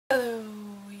Hello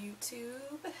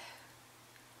YouTube.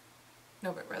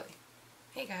 No, but really.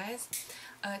 Hey guys.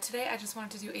 Today I just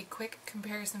wanted to do a quick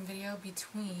comparison video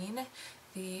between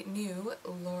the new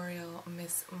L'Oreal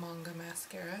Miss Manga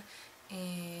mascara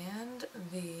and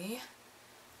the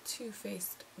Too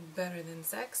Faced Better Than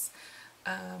Sex.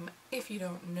 If you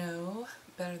don't know,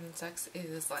 Better Than Sex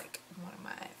is like one of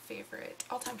my favorite,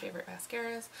 all-time favorite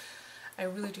mascaras. I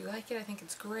really do like it. I think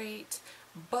it's great,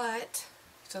 but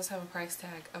it does have a price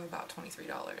tag of about $23.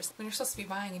 When you're supposed to be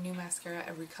buying a new mascara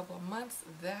every couple of months,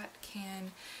 that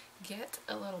can get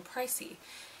a little pricey.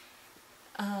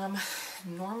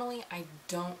 Normally I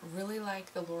don't really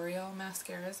like the L'Oreal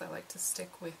mascaras. I like to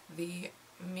stick with the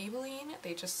Maybelline.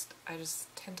 I just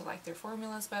tend to like their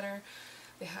formulas better.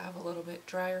 They have a little bit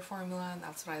drier formula, and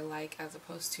that's what I like, as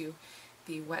opposed to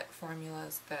the wet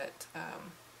formulas that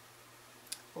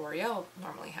L'Oreal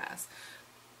normally has.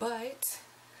 But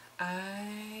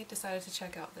I decided to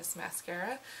check out this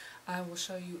mascara. I will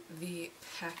show you the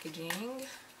packaging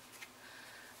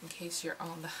in case you're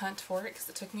on the hunt for it, because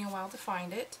it took me a while to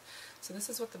find it. So this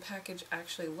is what the package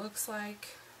actually looks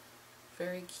like.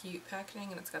 Very cute packaging,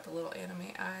 and it's got the little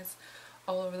anime eyes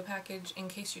all over the package. In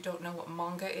case you don't know what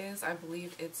manga is, I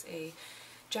believe it's a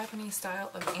Japanese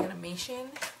style of animation,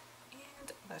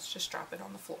 and let's just drop it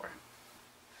on the floor.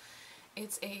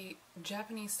 It's a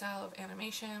Japanese style of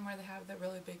animation where they have the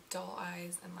really big doll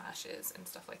eyes and lashes and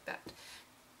stuff like that.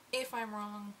 If I'm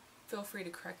wrong, feel free to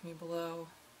correct me below,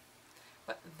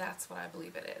 but that's what I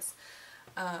believe it is.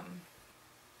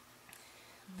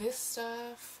 This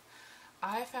stuff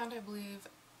I found, I believe,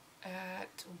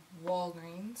 at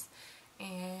Walgreens,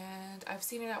 and I've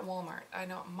seen it at Walmart. I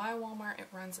know at my Walmart it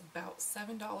runs about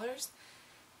 $7,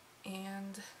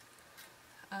 and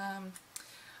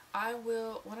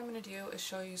what I'm going to do is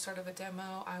show you sort of a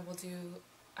demo. I've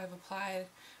applied,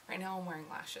 right now I'm wearing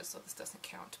lashes so this doesn't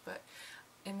count, but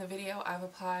in the video I've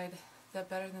applied the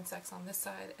Better Than Sex on this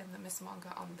side and the Miss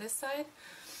Manga on this side,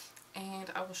 and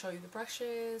I will show you the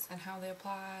brushes and how they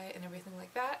apply and everything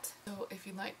like that. So if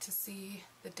you'd like to see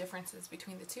the differences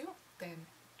between the two, then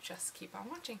just keep on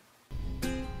watching.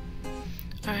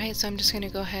 Alright, so I'm just going to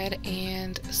go ahead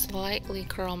and slightly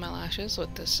curl my lashes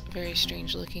with this very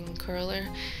strange looking curler.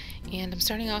 And I'm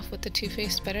starting off with the Too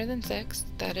Faced Better Than Sex.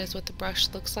 That is what the brush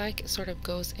looks like. It sort of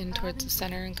goes in towards the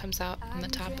center and comes out on the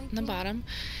top and the bottom.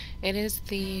 It is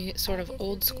the sort of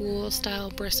old school style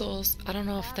bristles. I don't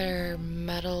know if they're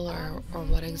metal or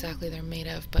what exactly they're made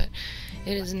of, but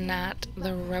it is not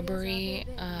the rubbery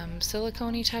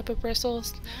silicone-y type of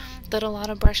bristles that a lot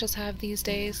of brushes have these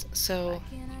days. So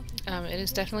it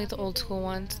is definitely the old school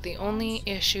ones. The only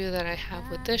issue that I have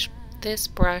with this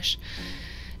brush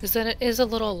is that it is a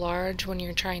little large when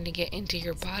you're trying to get into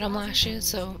your bottom lashes,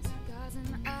 so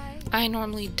I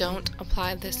normally don't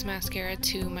apply this mascara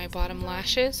to my bottom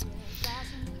lashes.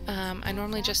 I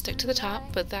normally just stick to the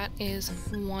top, but that is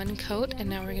one coat, and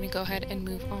now we're going to go ahead and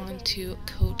move on to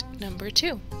coat number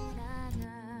 2.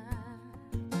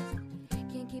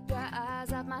 Can't keep your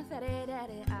eyes off my fatty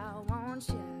daddy, I want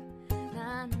you.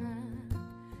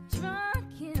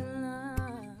 Drunk in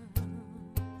love,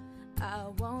 I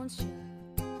want you.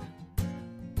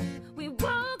 We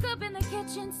woke up in the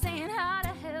kitchen saying, how the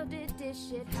hell did this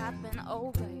shit happen?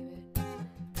 Oh baby,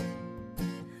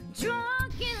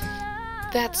 drunk in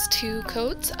love. That's 2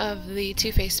 coats of the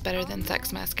Too Faced Better Than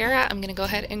Sex mascara. I'm gonna go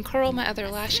ahead and curl my other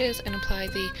lashes and apply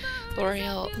the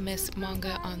L'Oreal Miss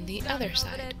Manga on the other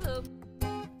side.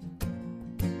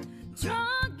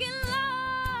 Drunk in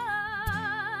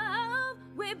love,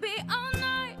 we be all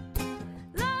night.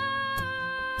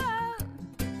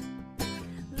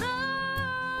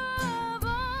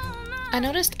 I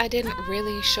noticed I didn't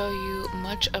really show you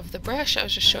much of the brush. I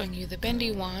was just showing you the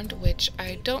bendy wand, which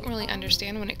I don't really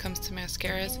understand when it comes to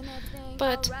mascaras,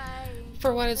 but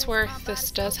for what it's worth, this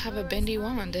does have a bendy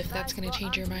wand if that's going to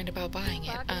change your mind about buying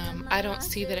it. I don't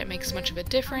see that it makes much of a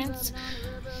difference,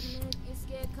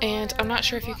 and I'm not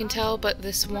sure if you can tell, but on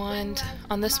this wand,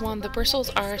 the bristles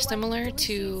are similar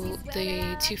to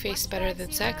the Too Faced Better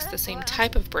Than Sex, the same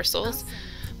type of bristles,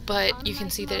 but you can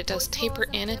see that it does taper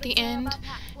in at the end,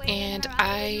 and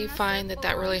I find that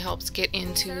that really helps get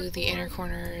into the inner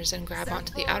corners and grab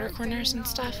onto the outer corners and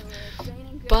stuff.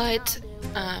 But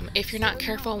if you're not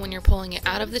careful when you're pulling it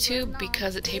out of the tube,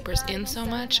 because it tapers in so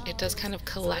much, it does kind of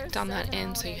collect on that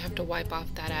end, so you have to wipe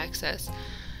off that excess.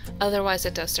 Otherwise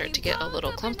it does start to get a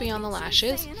little clumpy on the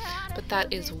lashes. But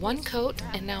that is one coat,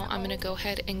 and now I'm going to go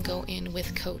ahead and go in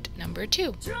with coat number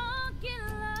 2.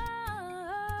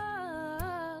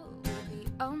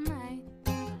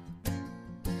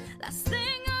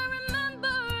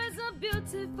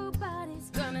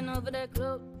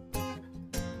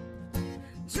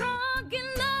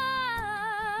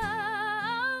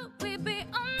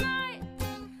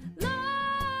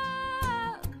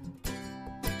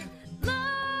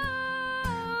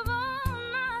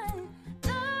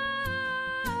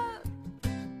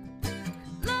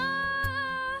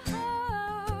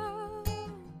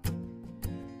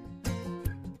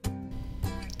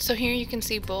 So here you can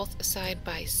see both side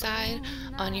by side.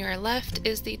 On your left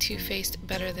is the Too Faced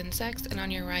Better Than Sex, and on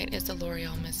your right is the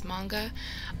L'Oreal Miss Manga.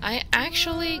 I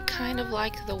actually kind of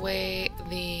like the way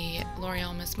the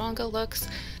L'Oreal Miss Manga looks.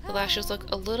 The lashes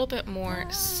look a little bit more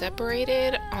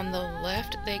separated. On the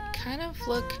left, they kind of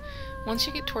look, once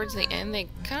you get towards the end, they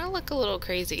kind of look a little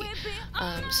crazy.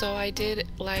 So I did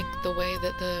like the way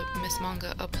that the Miss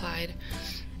Manga applied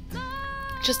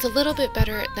just a little bit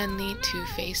better than the Too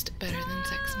Faced Better Than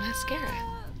Sex mascara.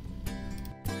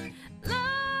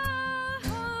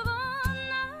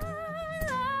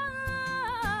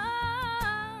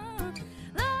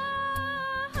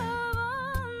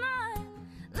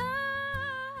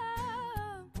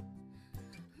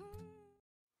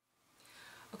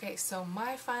 Okay, so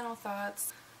my final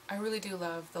thoughts. I really do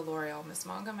love the L'Oreal Miss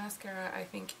Manga mascara. I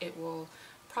think it will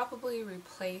probably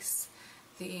replace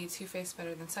the Too Faced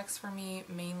Better Than Sex for me,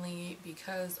 mainly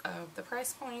because of the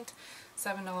price point.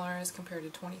 $7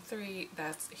 compared to $23,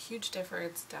 that's a huge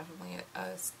difference, definitely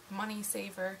a money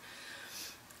saver,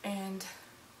 and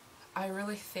I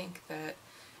really think that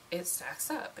it stacks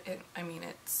up. I mean,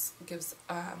 it gives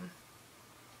a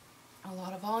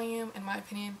lot of volume, in my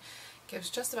opinion. Gives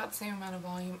just about the same amount of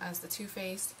volume as the Too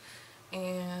Faced,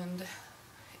 and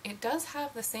it does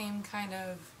have the same kind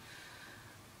of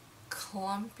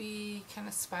clumpy, kind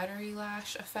of spidery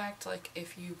lash effect. Like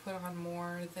if you put on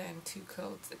more than 2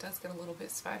 coats, it does get a little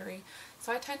bit spidery.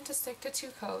 So I tend to stick to 2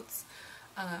 coats,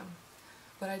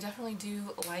 but I definitely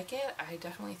do like it. I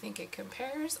definitely think it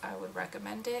compares. I would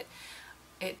recommend it.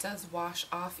 It does wash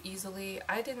off easily.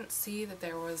 I didn't see that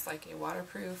there was like a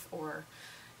waterproof or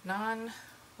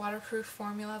non-waterproof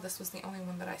formula. This was the only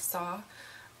one that I saw,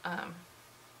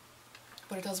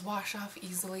 but it does wash off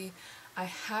easily. I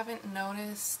haven't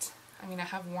noticed, I mean, I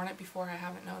have worn it before, I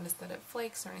haven't noticed that it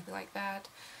flakes or anything like that.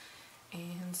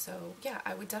 And so yeah,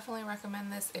 I would definitely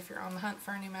recommend this if you're on the hunt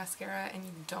for a new mascara and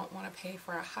you don't want to pay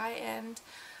for a high end.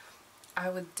 I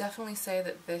would definitely say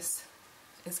that this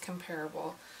is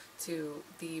comparable to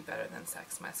the Better Than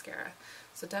Sex mascara.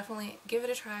 So definitely give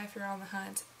it a try if you're on the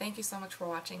hunt. Thank you so much for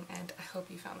watching, and I hope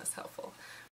you found this helpful.